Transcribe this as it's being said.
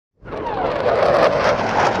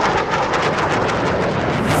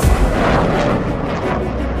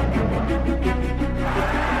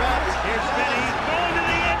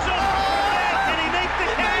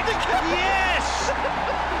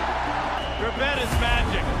Corbett is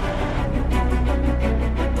magic.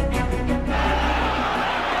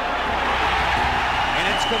 And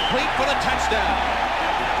it's complete for the touchdown.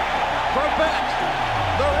 Corbett,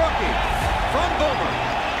 the rookie from Boomer.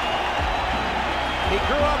 He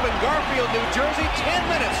grew up in Garfield, New Jersey, 10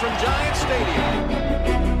 minutes from Giant Stadium.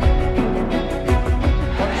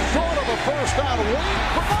 But short of a first down,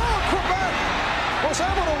 Corbett was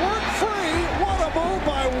able to work free. What a move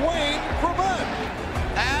by Wayne Corbett.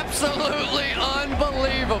 Absolutely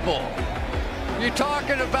unbelievable. You're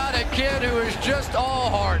talking about a kid who is just all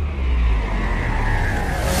heart.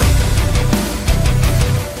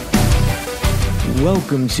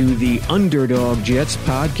 Welcome to the Underdog Jets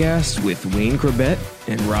podcast with Wayne Corbett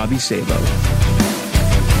and Robbie Sabo.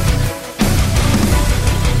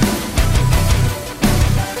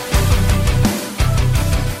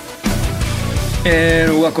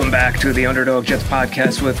 And welcome back to the Underdog Jets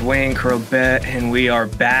podcast with Wayne Corbett, and we are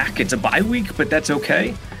back. It's a bye week, but that's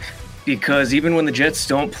okay, because even when the Jets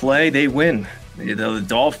don't play, they win. The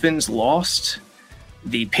Dolphins lost.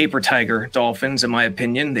 The paper tiger Dolphins, in my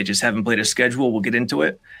opinion, they just haven't played a schedule. We'll get into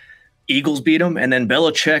it. Eagles beat them, and then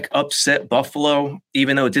Belichick upset Buffalo,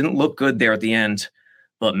 even though it didn't look good there at the end.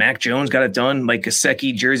 But Mac Jones got it done. Mike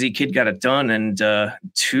Gesicki, Jersey kid, got it done, and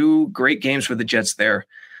two great games for the Jets there.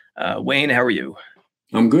 Wayne, how are you?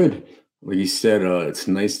 I'm good. Like you said, it's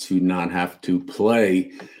nice to not have to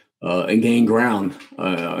play and gain ground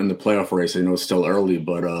in the playoff race. I know it's still early,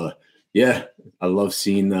 but yeah, I love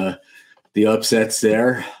seeing the upsets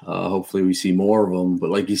there. Hopefully we see more of them.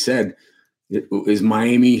 But like you said, is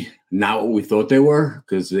Miami not what we thought they were?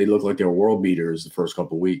 Because they look like they were world beaters the first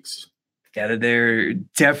couple of weeks. Yeah, they're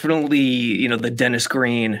definitely, the Dennis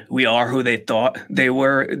Green, we are who they thought they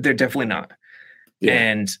were. They're definitely not. Yeah.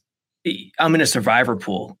 And I'm in a survivor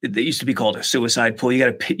pool. It used to be called a suicide pool. You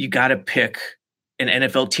got to pick an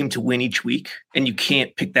NFL team to win each week, and you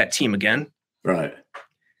can't pick that team again. Right.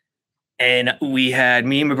 And me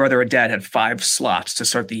and my brother and dad had 5 slots to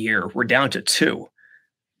start the year. We're down to 2.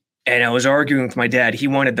 And I was arguing with my dad. He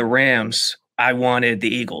wanted the Rams. I wanted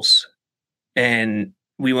the Eagles. And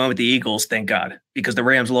we went with the Eagles, thank God, because the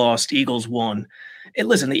Rams lost, Eagles won. And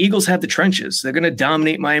listen, the Eagles have the trenches. They're going to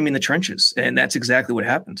dominate Miami in the trenches. And that's exactly what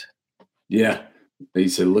happened. Yeah. They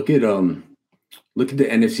said, look at the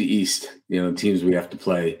NFC East, teams we have to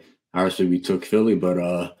play. Obviously, we took Philly, but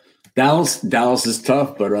Dallas is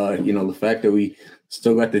tough, but the fact that we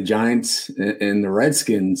still got the Giants and the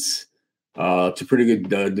Redskins, it's a pretty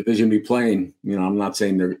good division to be playing. I'm not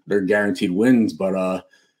saying they're guaranteed wins, but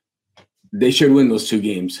they should win those 2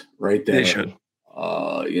 games right there. They should.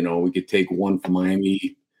 We could take one from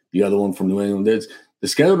Miami, the other one from New England. The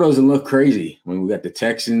schedule doesn't look crazy. I mean, we got the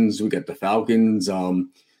Texans, we got the Falcons.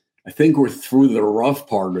 I think we're through the rough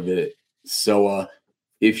part of it. So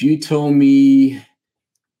if you told me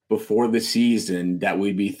before the season that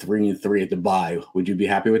we'd be 3-3 at the bye, would you be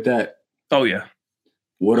happy with that? Oh yeah.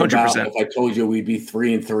 What 100%. About if I told you we'd be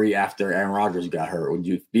 3-3 after Aaron Rodgers got hurt? Would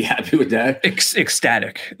you be happy with that?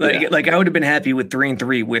 Ecstatic. Like I would have been happy with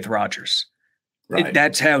 3-3 with Rodgers. Right.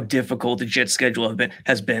 That's how difficult the Jets schedule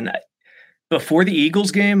has been. Before the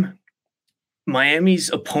Eagles game, Miami's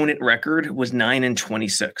opponent record was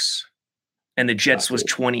 9-26, and the Jets was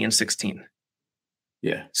 20-16.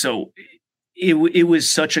 Yeah. So it was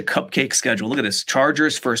such a cupcake schedule. Look at this.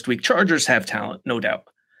 Chargers first week. Chargers have talent, no doubt.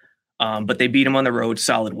 But they beat them on the road.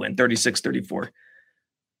 Solid win, 36-34.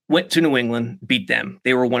 Went to New England, beat them.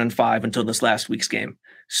 They were 1-5 until this last week's game.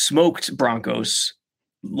 Smoked Broncos,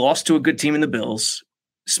 lost to a good team in the Bills,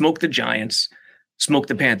 smoked the Giants, smoked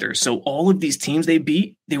the Panthers. So all of these teams they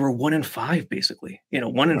beat, they were 1-5 basically.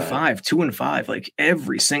 1-5, 2-5, like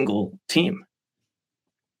every single team.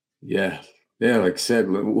 Yeah. Yeah, like I said,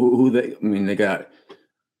 they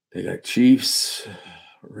got Chiefs,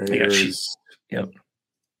 Raiders. Yep.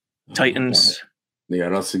 Titans. They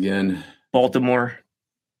got us again. Baltimore.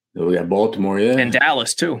 We got Baltimore, yeah. And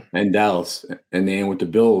Dallas, too. And then with the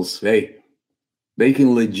Bills, hey, they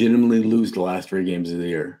can legitimately lose the last 3 games of the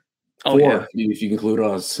year. Oh, 4, if you include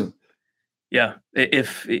us. Yeah.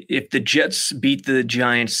 If the Jets beat the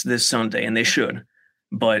Giants this Sunday, and they should,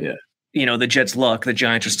 but the Jets' luck, the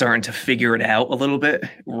Giants are starting to figure it out a little bit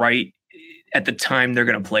right at the time they're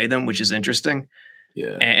going to play them, which is interesting.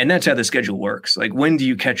 Yeah. And that's how the schedule works. Like, when do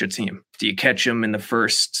you catch a team? Do you catch them in the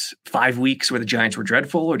first 5 weeks where the Giants were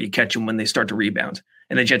dreadful, or do you catch them when they start to rebound?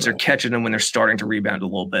 And the Jets are catching them when they're starting to rebound a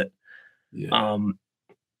little bit. Yeah.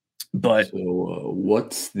 But so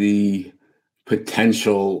what's the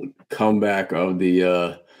potential comeback of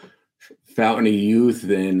the fountain of youth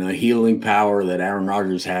and healing power that Aaron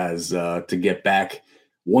Rodgers has to get back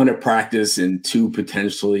 1 at practice and 2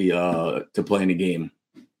 potentially to play in a game.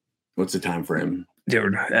 What's the time frame?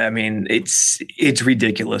 Dude, I mean, it's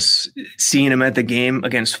ridiculous seeing him at the game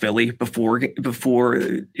against Philly before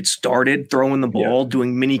it started, throwing the ball,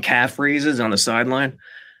 doing mini calf raises on the sideline.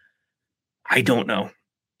 I don't know.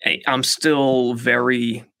 I'm still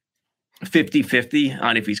very 50-50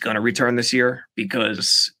 on if he's going to return this year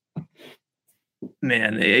because,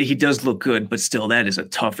 man, he does look good, but still, that is a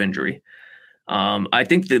tough injury. I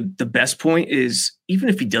think the best point is even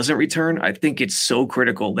if he doesn't return, I think it's so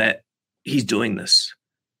critical that he's doing this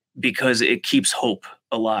because it keeps hope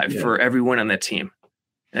alive for everyone on that team.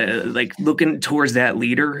 Like looking towards that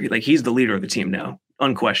leader, like he's the leader of the team now,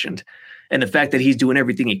 unquestioned. And the fact that he's doing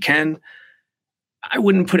everything he can, I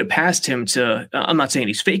wouldn't put it past him to, I'm not saying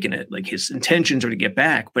he's faking it, like his intentions are to get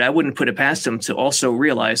back, but I wouldn't put it past him to also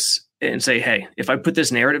realize and say, hey, if I put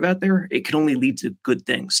this narrative out there, it can only lead to good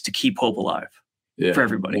things to keep hope alive for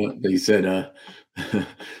everybody. Well, he said,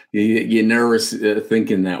 you're nervous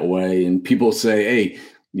thinking that way. And people say, hey,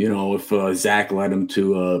 if Zach led him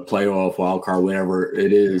to a playoff wild card, whatever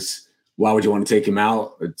it is, why would you want to take him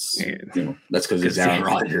out? It's that's because it's Aaron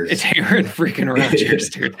Rodgers. It's Aaron freaking Rodgers,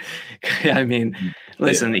 dude. I mean,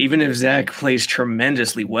 listen, even if Zach plays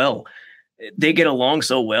tremendously well, they get along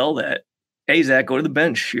so well that, hey, Zach, go to the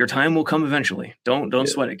bench. Your time will come eventually. Don't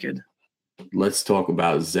sweat it, kid. Let's talk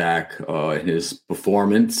about Zach and his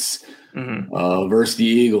performance versus the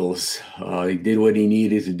Eagles. He did what he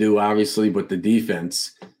needed to do, obviously, but the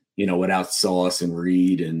defense, without Sauce and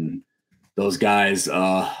Reed and those guys,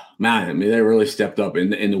 man, I mean, they really stepped up.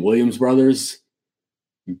 And the Williams brothers,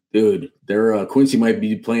 dude, Quincy might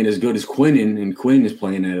be playing as good as Quinnen, and Quinn is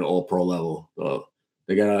playing at an all-pro level.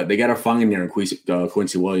 They got a find there in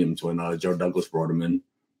Quincy Williams when Joe Douglas brought him in.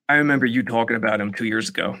 I remember you talking about him 2 years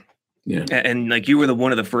ago. Yeah. And like you were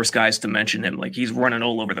one of the first guys to mention him. Like he's running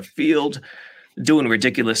all over the field, doing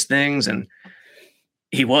ridiculous things. And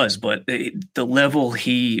he was, but the level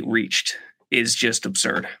he reached is just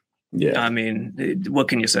absurd. Yeah. I mean, what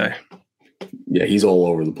can you say? Yeah, he's all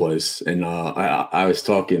over the place. And I was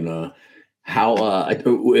talking how at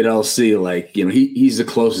LC, like, he's the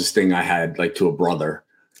closest thing I had like to a brother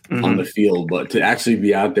on the field. But to actually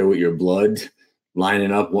be out there with your blood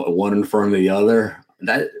lining up one in front of the other,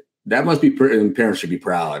 that must be pretty, and parents should be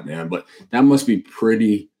proud, man. But that must be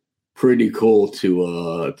pretty cool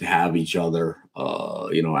to have each other,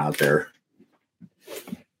 out there.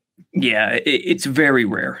 Yeah, it's very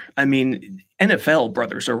rare. I mean, NFL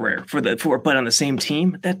brothers are rare but on the same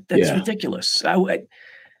team, that's ridiculous.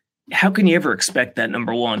 How can you ever expect that,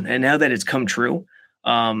 number one? And now that it's come true,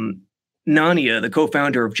 Nania, the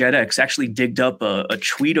co-founder of JetX, actually digged up a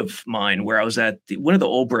tweet of mine where I was at one of the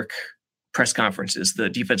Ulbrich press conferences, the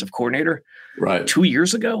defensive coordinator, right, 2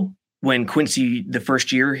 years ago when Quincy, the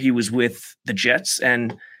first year he was with the Jets.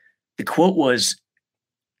 And the quote was,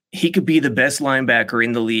 he could be the best linebacker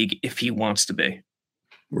in the league if he wants to be.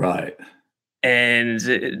 Right. And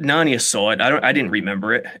Nania saw it. I didn't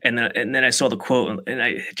remember it. And then I saw the quote and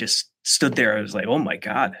I just stood there. I was like, oh my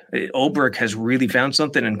God, Ulbrich has really found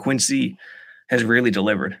something and Quincy has really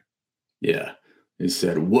delivered. Yeah. He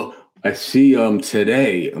said, what I see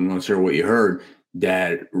today, I'm not sure what you heard,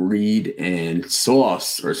 that Reed and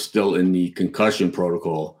Sauce are still in the concussion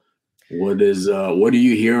protocol. What are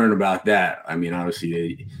you hearing about that? I mean,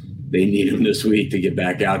 obviously they need him this week to get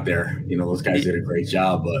back out there. Those guys did a great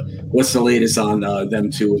job, but what's the latest on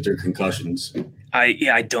them two with their concussions?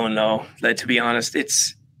 I don't know. To be honest,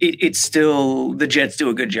 it's still, the Jets do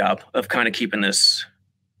a good job of kind of keeping this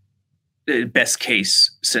best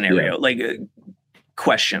case scenario. Yeah.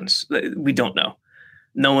 Questions. We don't know.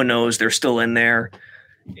 No one knows. They're still in there.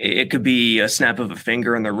 It could be a snap of a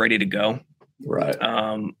finger and they're ready to go. Right.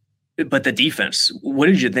 But the defense, what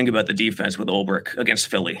did you think about the defense with Ulbrich against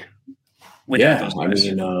Philly? I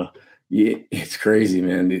mean, it's crazy,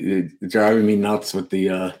 man. It's driving me nuts with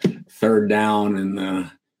the third down and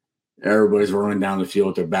everybody's running down the field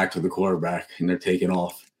with their back to the quarterback and they're taking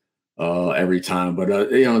off every time. But,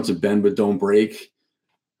 it's a bend but don't break.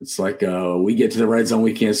 It's like we get to the red zone,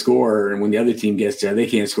 we can't score. And when the other team gets there, they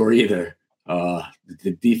can't score either.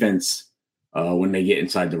 The defense, when they get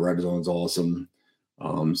inside the red zone, is awesome.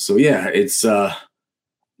 It's,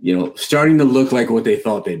 starting to look like what they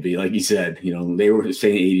thought they'd be. Like you said, they were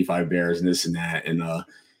saying 85 Bears and this and that. And,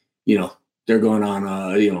 they're going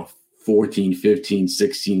on, 14, 15,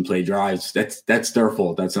 16 play drives. That's their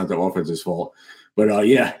fault. That's not the offense's fault. But,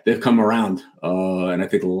 they've come around. And I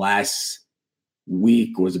think last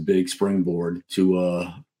week was a big springboard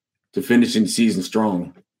to finishing the season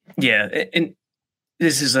strong. Yeah. And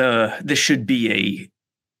this should be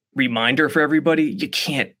reminder for everybody, you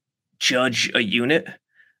can't judge a unit.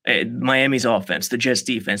 Miami's offense, the Jets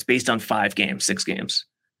defense, based on 5 games, 6 games.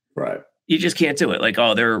 Right. You just can't do it. Like,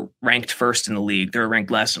 oh, they're ranked first in the league. They're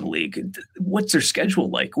ranked last in the league. What's their schedule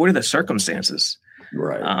like? What are the circumstances?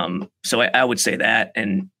 Right. So I would say that,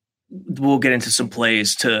 and we'll get into some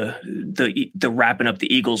plays to the wrapping up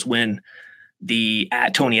the Eagles win, the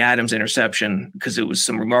Tony Adams interception, because it was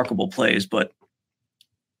some remarkable plays. But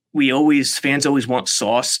fans always want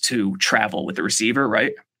Sauce to travel with the receiver,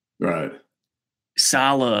 right? Right.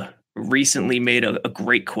 Saleh recently made a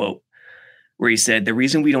great quote where he said, the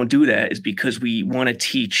reason we don't do that is because we want to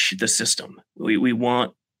teach the system. We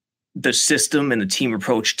want the system and the team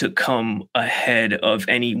approach to come ahead of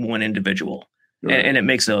any one individual. Right. And it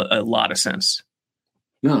makes a lot of sense.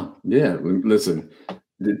 No, yeah. Listen,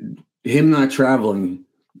 him not traveling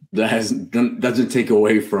doesn't take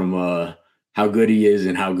away from how good he is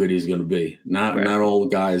and how good he's going to be. Not all the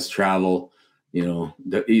guys travel. Even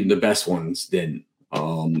the best ones didn't.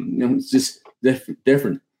 It's just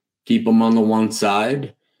different. Keep them on the one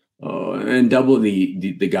side and double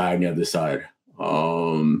the guy on the other side.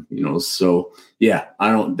 So yeah,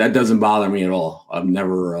 that doesn't bother me at all. I've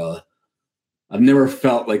never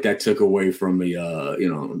felt like that took away from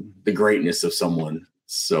the greatness of someone.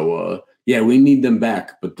 So yeah, we need them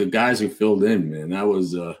back. But the guys who filled in, man, that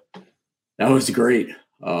was great.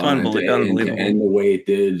 Unbelievable. And the way it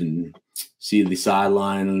did, and see the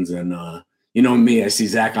sidelines, and me, I see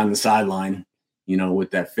Zach on the sideline,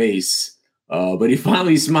 with that face. But he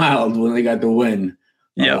finally smiled when they got the win.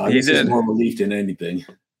 Yeah, he did. More relief than anything.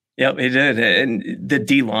 Yep, he did. And the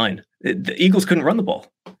D line, the Eagles couldn't run the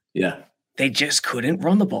ball. Yeah, they just couldn't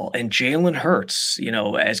run the ball. And Jalen Hurts,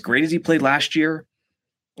 as great as he played last year,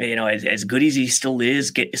 as good as he still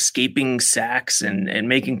is, escaping sacks and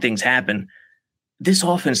making things happen. This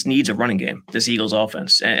offense needs a running game. This Eagles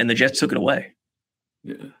offense, and the Jets took it away.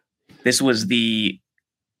 Yeah, this was the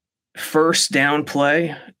first down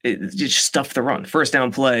play. It just stuffed the run. First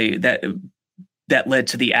down play that led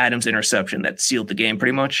to the Adams interception that sealed the game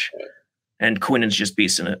pretty much. And Quinnen's just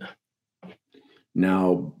beasting it.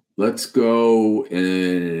 Now let's go,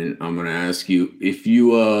 and I'm going to ask you, if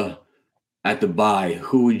you at the bye,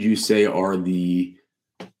 who would you say are the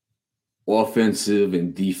offensive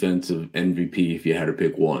and defensive MVP if you had to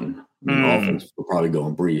pick one? Offense will probably go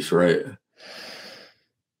on Brees, right?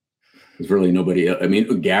 There's really nobody else. I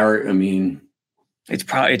mean, Garrett. I mean, it's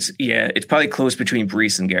probably close between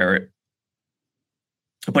Brees and Garrett.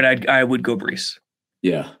 But I would go Brees.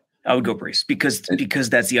 Yeah, I would go Brees because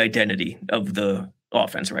that's the identity of the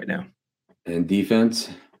offense right now. And defense.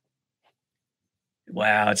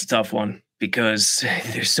 Wow, it's a tough one because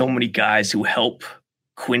there's so many guys who help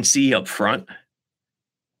Quincy up front.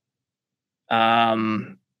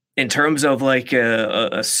 In terms of like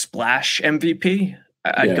a splash MVP,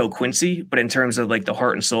 I'd go Quincy, but in terms of like the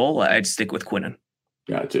heart and soul, I'd stick with Quinnen.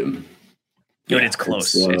 Gotcha. But it's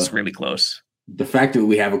close. It's really close. The fact that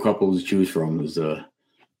we have a couple to choose from is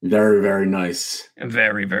very, very nice.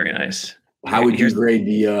 Very, very nice. How would you grade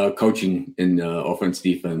the coaching in offense,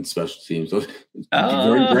 defense, special teams? Greg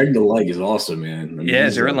the leg is awesome, man. I mean, yeah,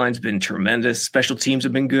 Zerline's been tremendous. Special teams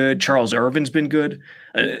have been good. Charles Irvin's been good.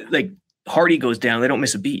 Like Hardy goes down, they don't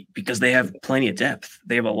miss a beat because they have plenty of depth.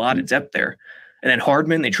 They have a lot of depth there. And then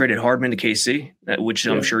Hardman, they traded Hardman to KC, which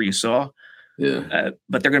I'm sure you saw. Yeah.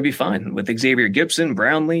 But they're going to be fine with Xavier Gibson,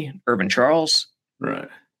 Brownlee, Irvin Charles. Right.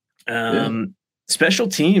 Special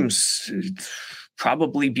teams,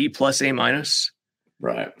 probably B+, A-.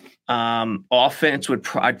 Right. Offense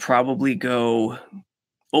I'd probably go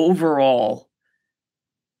overall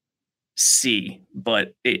C,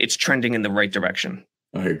 but it's trending in the right direction.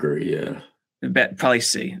 I agree. Yeah. Probably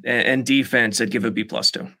C. And defense, I'd give a B+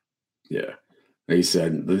 too. Yeah. Like you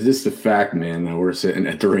said, just the fact, man, that we're sitting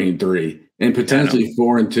at 3-3 and potentially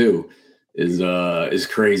 4-2 is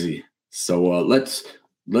crazy. So let's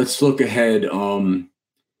look ahead.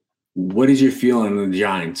 What is your feeling on the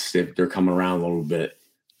Giants if they're coming around a little bit?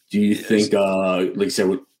 Do you think, like I said,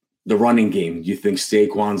 with the running game, do you think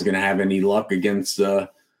Saquon's going to have any luck against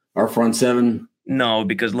our front seven? No,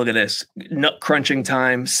 because look at this. Nut crunching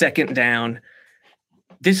time, second down.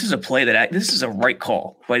 This is a play this is a right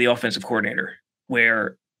call by the offensive coordinator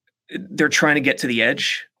where they're trying to get to the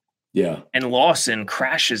edge. Yeah. And Lawson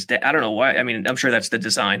crashes down. I don't know why. I mean, I'm sure that's the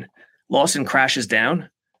design. Lawson crashes down.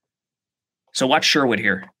 So watch Sherwood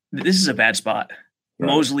here. This is a bad spot. Right.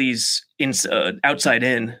 Mosley's outside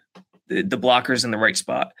in. The blocker's in the right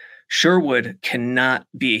spot. Sherwood cannot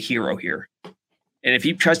be a hero here. And if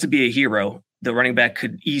he tries to be a hero, the running back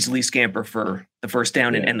could easily scamper for the first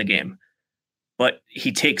down and end the game. But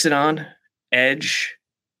he takes it on, edge,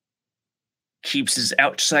 keeps his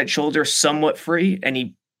outside shoulder somewhat free, and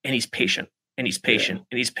he's patient, and he's patient,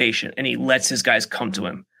 and he's patient, and he lets his guys come to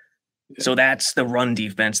him. Yeah. So that's the run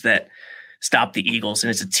defense that stopped the Eagles,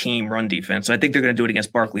 and it's a team run defense. So I think they're going to do it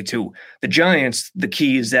against Barkley too. The Giants, the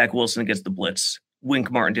key is Zach Wilson against the blitz.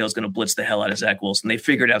 Wink Martindale is going to blitz the hell out of Zach Wilson. They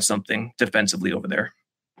figured out something defensively over there.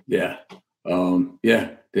 Yeah.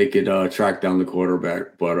 They could track down the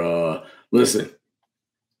quarterback. But listen,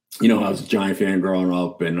 I was a Giant fan growing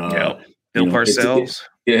up, and Bill Parcells.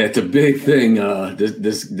 It's a big thing.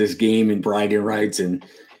 This game and bragging rights, and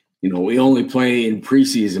we only play in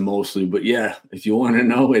preseason mostly. But if you want to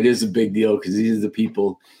know, it is a big deal because these are the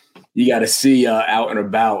people you got to see out and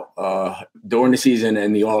about during the season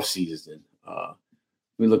and the off season. Let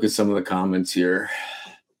me look at some of the comments here.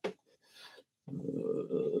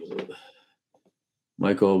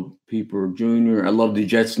 Michael Pieper Jr. I love the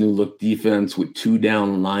Jets' new look defense with 2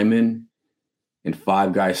 down linemen and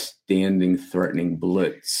 5 guys standing, threatening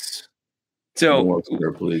blitz. So,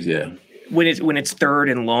 there, please, when it's third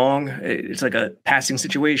and long, it's like a passing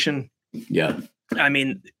situation. Yeah, I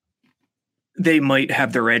mean, they might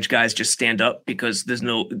have their edge guys just stand up because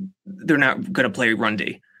they're not going to play run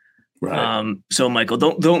D. Right. So, Michael,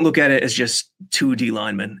 don't look at it as just 2 D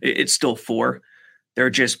linemen. It's still 4. They're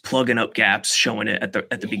just plugging up gaps, showing it at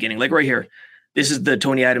the beginning. Like right here, this is the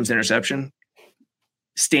Tony Adams interception.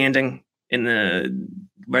 Standing in the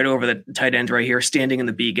right over the tight end right here, standing in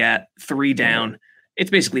the B gap, 3 down. It's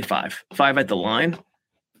basically 5 at the line.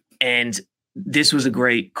 And this was a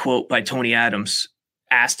great quote by Tony Adams.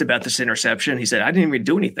 Asked about this interception, he said, "I didn't even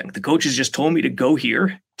do anything. The coaches just told me to go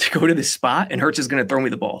here, to go to this spot, and Hurts is going to throw me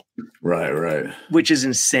the ball." Right. Which is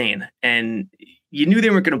insane. And you knew they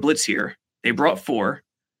weren't going to blitz here. They brought 4,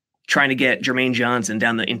 trying to get Jermaine Johnson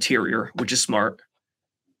down the interior, which is smart.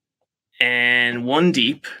 And 1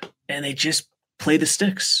 deep, and they just play the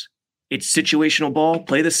sticks. It's situational ball,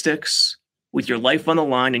 play the sticks with your life on the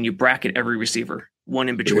line, and you bracket every receiver, 1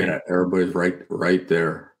 in between. Yeah, everybody's right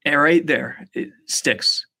there. And right there, it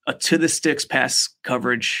sticks. A to the sticks pass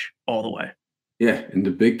coverage all the way. Yeah, and the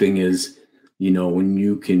big thing is, when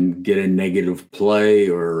you can get a negative play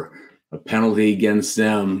or a penalty against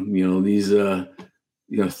them, these,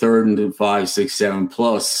 3rd and 5, 6, 7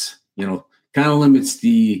 plus, kind of limits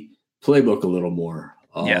the playbook a little more.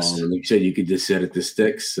 Yes. Like you said, you could just set it to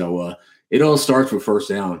sticks. So it all starts with first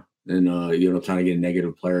down and, trying to get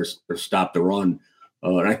negative players or stop the run.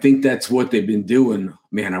 And I think that's what they've been doing.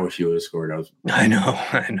 Man, I wish you would have scored. I know.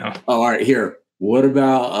 Oh, all right, here. What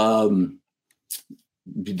about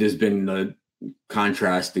there's been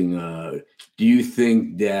contrasting. Do you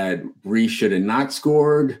think that Brees should have not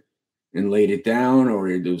scored and laid it down, or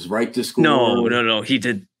it was right to score? No. He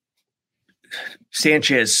did.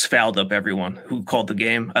 Sanchez fouled up everyone who called the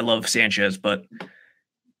game. I love Sanchez, but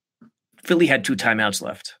Philly had 2 timeouts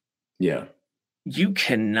left. Yeah. You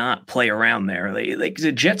cannot play around there. Like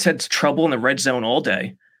the Jets had trouble in the red zone all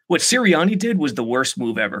day. What Sirianni did was the worst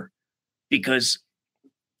move ever because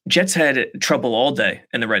Jets had trouble all day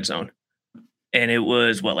in the red zone. And it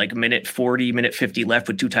was minute 40, minute 50 left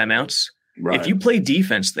with 2 timeouts. Right. If you play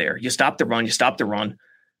defense there, you stop the run.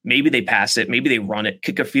 Maybe they pass it. Maybe they run it,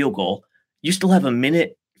 kick a field goal. You still have a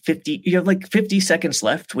minute 50. You have 50 seconds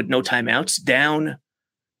left with no timeouts down.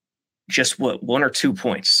 Just 1 or 2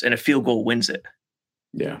 points and a field goal wins it.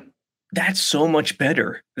 Yeah. That's so much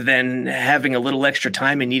better than having a little extra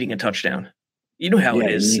time and needing a touchdown. You know how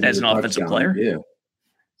it is as an offensive player. Yeah.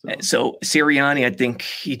 So Sirianni, I think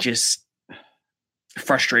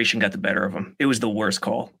frustration got the better of him. It was the worst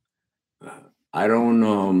call. I don't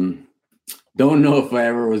know if I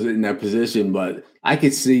ever was in that position, but I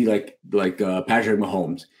could see like Patrick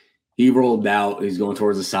Mahomes. He rolled out, he's going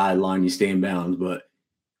towards the sideline, you stay in bounds, but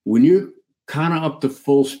when you're kind of up to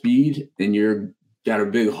full speed and you're got a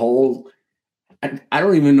big hole, I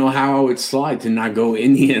don't even know how I would slide to not go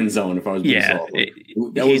in the end zone if I was being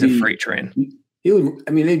he's a freight train. You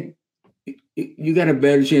got a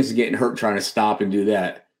better chance of getting hurt trying to stop and do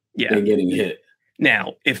that than getting hit.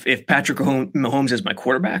 Now, if Patrick Mahomes is my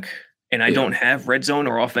quarterback and I don't have red zone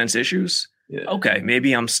or offense issues, okay,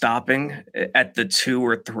 maybe I'm stopping at the 2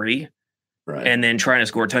 or 3 and then trying to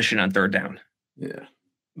score a touchdown on 3rd down. Yeah.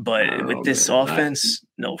 But with this offense,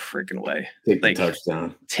 no freaking way. Take the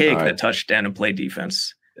touchdown. Take the touchdown and play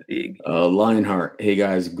defense. Lionheart, hey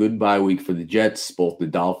guys, good bye week for the Jets, both the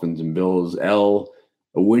Dolphins and Bills. A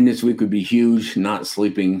win this week would be huge, not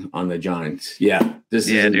sleeping on the Giants. Yeah, this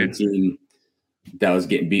is a team that was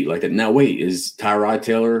getting beat like that. Now, wait, is Tyrod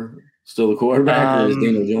Taylor still the quarterback or is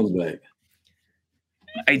Daniel Jones back?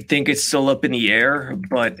 I think it's still up in the air,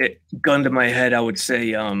 but gun to my head, I would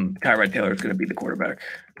say Tyrod Taylor is going to be the quarterback.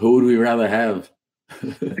 Who would we rather have?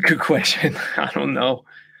 Good question. I don't know.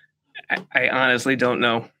 I honestly don't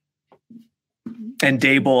know. And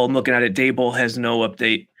Daboll, I'm looking at it. Daboll has no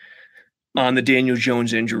update on the Daniel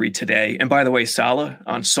Jones injury today. And by the way, Saleh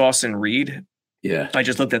on Sauce and Reed. Yeah. I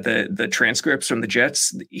just looked at the transcripts from the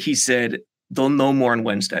Jets. He said they'll know more on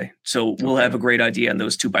Wednesday. So we'll have a great idea on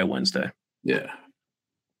those two by Wednesday. Yeah.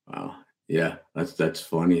 Wow. Yeah. That's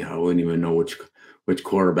funny. I wouldn't even know which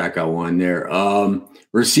quarterback I won there.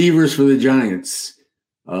 Receivers for the Giants.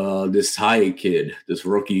 This Hyatt kid, this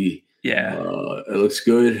rookie. Yeah. It looks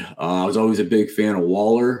good. I was always a big fan of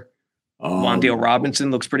Waller. Wan'Dale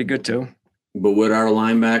Robinson looks pretty good too. But with our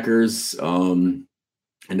linebackers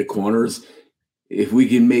and the corners, if we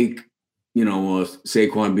can make,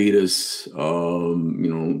 Saquon beat us, I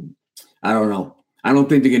don't know. I don't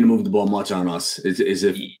think they're going to move the ball much on us.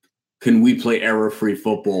 Can we play error-free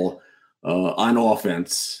football on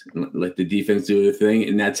offense, let the defense do their thing,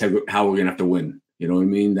 and that's how we're going to have to win. You know what I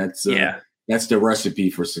mean? That's the recipe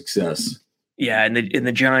for success. Yeah, and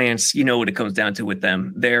the Giants, you know what it comes down to with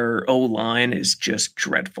them. Their O-line is just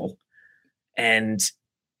dreadful. And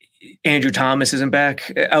Andrew Thomas isn't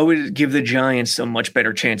back. I would give the Giants a much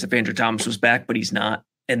better chance if Andrew Thomas was back, but he's not.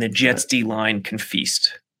 And the Jets D-line can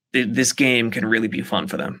feast. This game can really be fun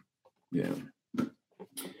for them. Yeah.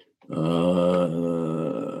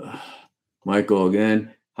 Michael,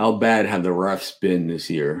 again, how bad have the refs been this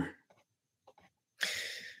year?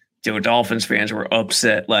 Dude, Dolphins fans were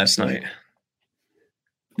upset last night.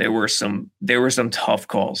 There were some tough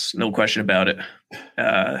calls, no question about it.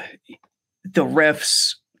 The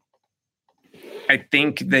refs, I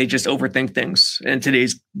think they just overthink things in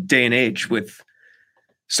today's day and age with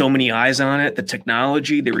so many eyes on it, the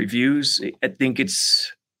technology, the reviews. I think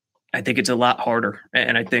it's a lot harder.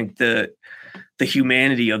 And I think the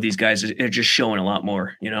humanity of these guys are just showing a lot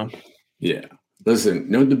more, Yeah.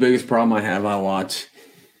 Listen, the biggest problem I have, I watch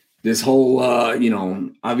this whole,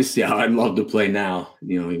 obviously I'd love to play now.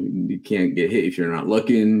 You can't get hit if you're not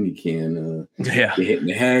looking. You can't get hit in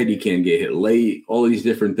the head. You can't get hit late, all these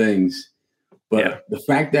different things. But the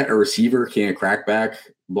fact that a receiver can't crack back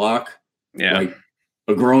block, like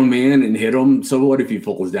a grown man and hit him, so what if he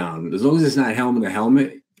falls down? As long as it's not helmet to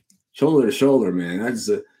helmet, shoulder to shoulder, man.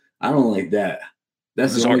 I don't like that.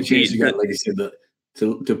 That's the only chance you got, like I said,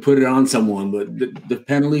 to put it on someone. But the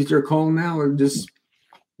penalties they're calling now are just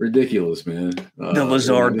ridiculous, man. The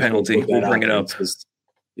Lazard penalty, we'll bring it up.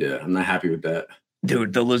 I'm not happy with that.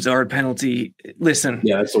 Dude, the Lazard penalty, listen.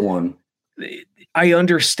 Yeah, that's the one. I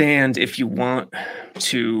understand if you want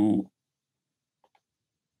to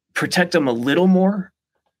protect them a little more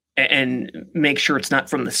and make sure it's not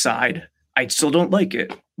from the side. I still don't like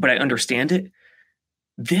it, but I understand it.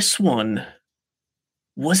 This one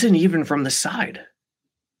wasn't even from the side.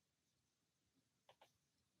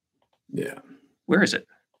 Yeah. Where is it?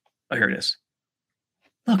 Oh, here it is.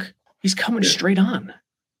 Look, he's coming straight on.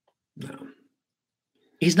 No.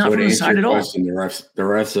 He's not from the side at all. The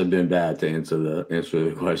refs have been bad to answer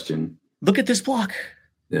the question. Look at this block.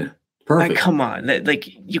 Yeah. Perfect. Come on.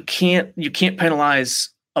 You can't penalize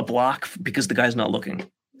a block because the guy's not looking.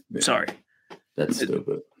 Yeah. Sorry. That's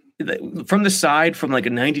stupid. From the side, from like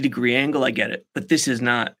a 90-degree angle, I get it. But this is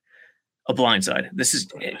not a blind side. This is,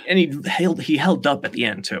 and he held up at the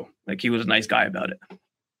end too. Like he was a nice guy about it.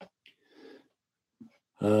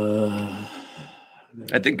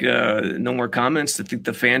 I think no more comments. I think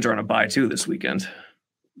the fans are on a bye too this weekend.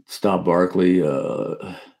 Stop Barkley.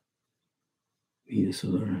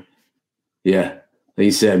 Yeah.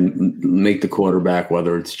 He said make the quarterback,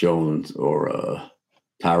 whether it's Jones or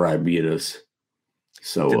Tyrod beat us.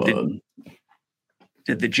 So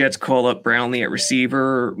did the Jets call up Brownlee at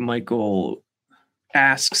receiver? Michael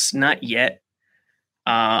asks, not yet,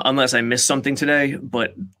 unless I missed something today,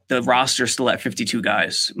 but the roster's still at 52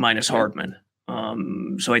 guys minus Hardman.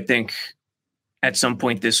 So I think at some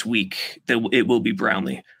point this week it will be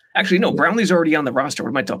Brownlee. Actually, no, Brownlee's already on the roster. What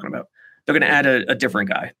am I talking about? They're going to add a different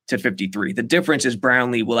guy to 53. The difference is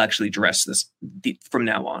Brownlee will actually dress from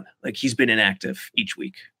now on. Like he's been inactive each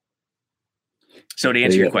week. So to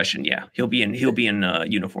answer your question, he'll be in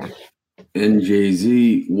uniform.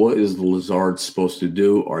 NJZ, what is the Lazard supposed to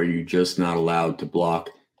do? Are you just not allowed to block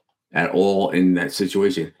at all in that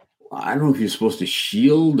situation? I don't know if you're supposed to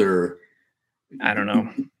shield or I don't know.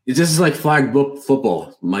 It's just like flag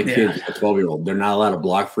football. My kids, a 12-year-old, they're not allowed to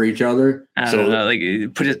block for each other. I don't know. Like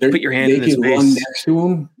put your hand in his face. They can run next to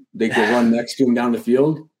him. They can run next to him down the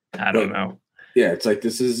field. I don't know. Yeah, it's like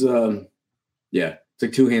this is it's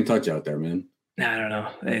like two-hand touch out there, man. I don't know.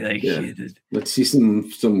 Let's see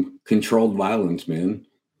some controlled violence, man.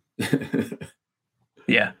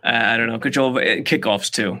 Yeah, I don't know. Control of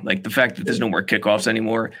kickoffs too. Like the fact that there's no more kickoffs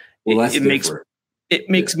anymore. Well, it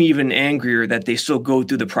makes me even angrier that they still go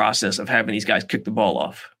through the process of having these guys kick the ball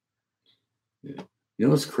off. Yeah. You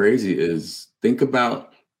know what's crazy is think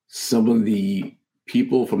about some of the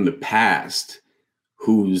people from the past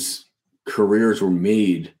whose careers were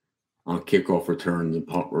made on kickoff returns and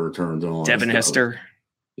punt returns and all Devin that stuff. Hester.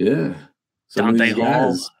 Yeah. Dante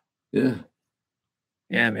Hall. Yeah.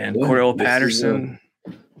 Yeah, man. Yeah, Cordell Patterson.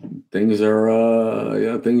 Things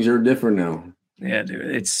are different now. Yeah,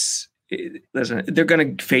 dude. Listen, they're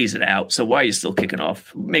going to phase it out. So why are you still kicking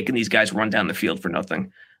off, making these guys run down the field for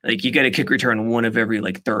nothing? Like you get a kick return one of every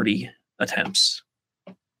 30 attempts.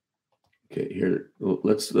 Okay, here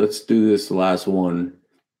let's do this last one.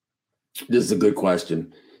 This is a good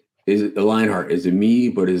question. Is it Lionheart? Is it me?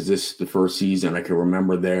 But is this the first season I can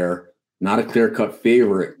remember there? Not a clear-cut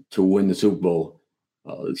favorite to win the Super Bowl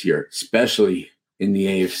this year, especially in the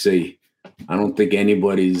AFC. I don't think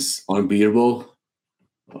anybody's unbeatable.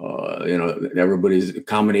 Everybody's a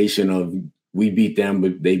combination of we beat them,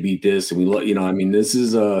 but they beat this, and this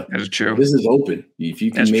is that's true. This is open. If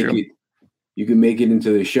you can you can make it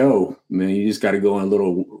into the show. Man, you just got to go on a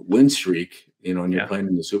little win streak, and you're playing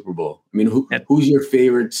in the Super Bowl. I mean, who's your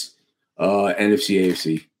favorites? NFC,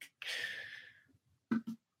 AFC.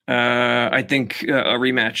 I think a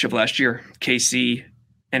rematch of last year, KC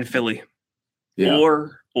and Philly. Yeah.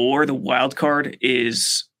 Or the wild card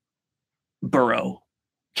is Burrow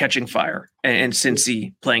catching fire and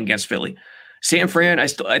Cincy playing against Philly. San Fran, I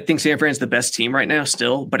think San Fran's the best team right now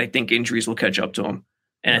still, but I think injuries will catch up to them.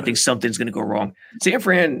 And I think something's going to go wrong. San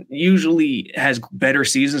Fran usually has better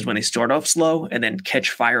seasons when they start off slow and then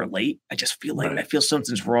catch fire late. I just feel like I feel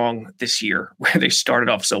something's wrong this year where they started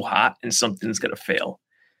off so hot and something's going to fail.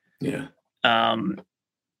 Yeah.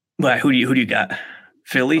 But who do you got?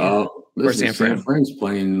 Philly or San Fran? San Fran's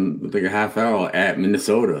playing like a half hour at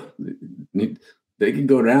Minnesota. They could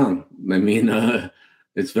go down. I mean,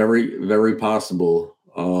 it's very, very possible.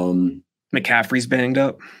 McCaffrey's banged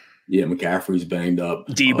up. Yeah, McCaffrey's banged up.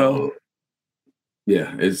 Debo.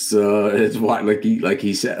 Yeah, it's wide, like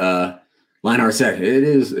he said. Lionheart said it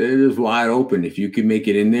is wide open. If you can make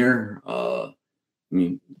it in there,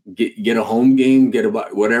 get a home game, get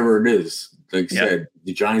about whatever it is. Like I said,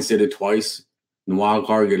 the Giants did it twice. In the wild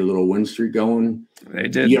card, get a little win streak going. They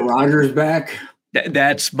did. Get Rodgers back.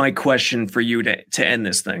 That's my question for you to end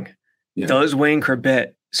this thing. Yeah. Does Wayne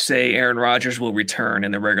Corbett say Aaron Rodgers will return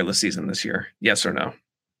in the regular season this year? Yes or no?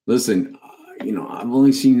 Listen, I've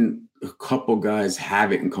only seen a couple guys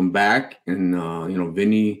have it and come back. And,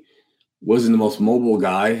 Vinny wasn't the most mobile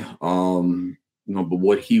guy, but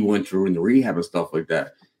what he went through in the rehab and stuff like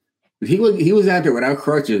that. But he was out there without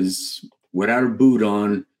crutches, without a boot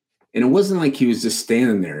on. And it wasn't like he was just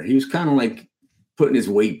standing there. He was kind of like putting his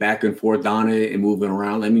weight back and forth on it and moving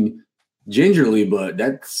around. I mean, gingerly, but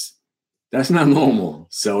that's not normal.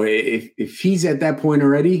 So if he's at that point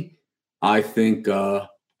already, I think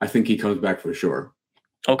he comes back for sure.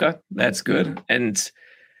 Okay, that's good. And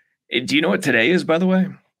do you know what today is, by the way?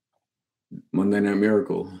 Monday Night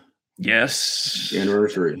Miracle. Yes.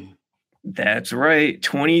 Anniversary. That's right.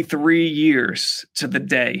 23 years to the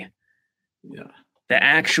day. Yeah. The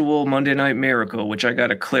actual Monday Night Miracle, which I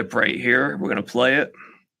got a clip right here. We're going to play it.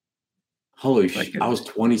 Holy shit. I was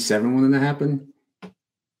 27 when that happened.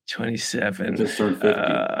 27. Just turned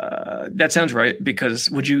 50. That sounds right because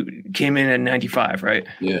you came in at 95, right?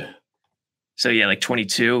 Yeah. So yeah, like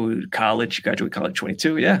 22, college, you graduate college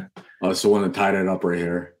 22, yeah. So one that tied it up right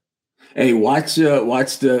here. Hey, watch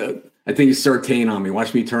the I think it's Surtain on me.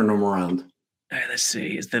 Watch me turn them around. All right, let's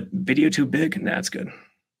see. Is the video too big? Nah, it's good.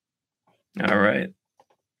 All right.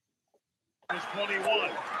 21.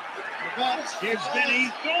 Here's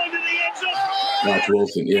Vinny going to the end zone. Watch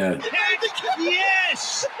Wilson, yeah.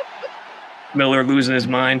 Yes. Miller losing his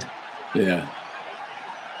mind. Yeah.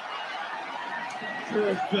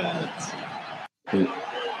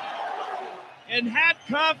 And had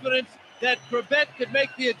confidence that Corbett could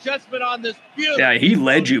make the adjustment on this beautiful. Yeah, he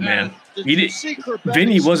led you, man. He did.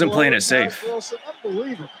 Vinny wasn't playing it safe.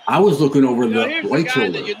 I was looking over the right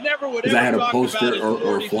shoulder because I had a poster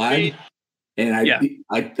or a flag, and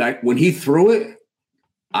I when he threw it,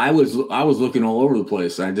 I was looking all over the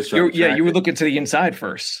place. I just you were looking to the inside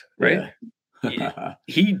first, right? Yeah.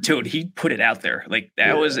 He put it out there like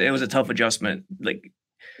that. It was a tough adjustment. Like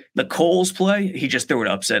the Coles play, he just threw it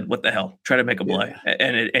up, said, "What the hell?" Try to make a play,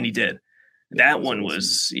 and he did. That one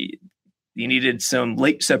was he needed some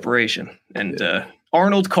late separation, and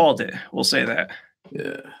Arnold called it. We'll say that.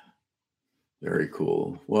 Yeah, very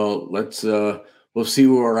cool. Well, let's we'll see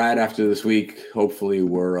where we're at after this week. Hopefully,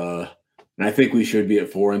 we're And I think we should be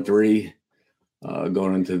at 4-3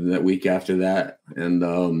 going into the week after that.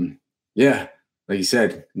 And yeah, like you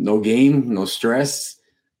said, no game, no stress,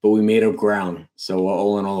 but we made up ground. So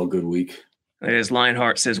all in all, a good week. As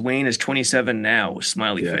Lionheart says, Wayne is 27 now.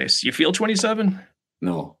 Smiley face. You feel 27?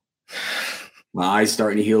 No. My eye's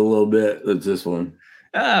starting to heal a little bit. That's this one.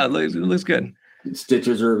 Looks good.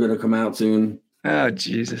 Stitches are going to come out soon. Oh,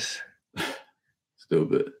 Jesus.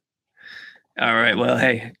 Stupid. All right. Well,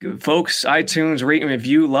 hey, folks, iTunes, rate and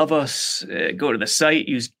review. Love us. Go to the site.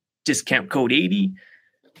 Use discount code 80.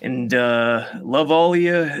 And love all of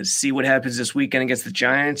you. See what happens this weekend against the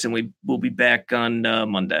Giants. And we'll be back on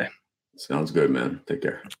Monday. Sounds good, man. Take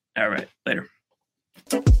care. All right. Later.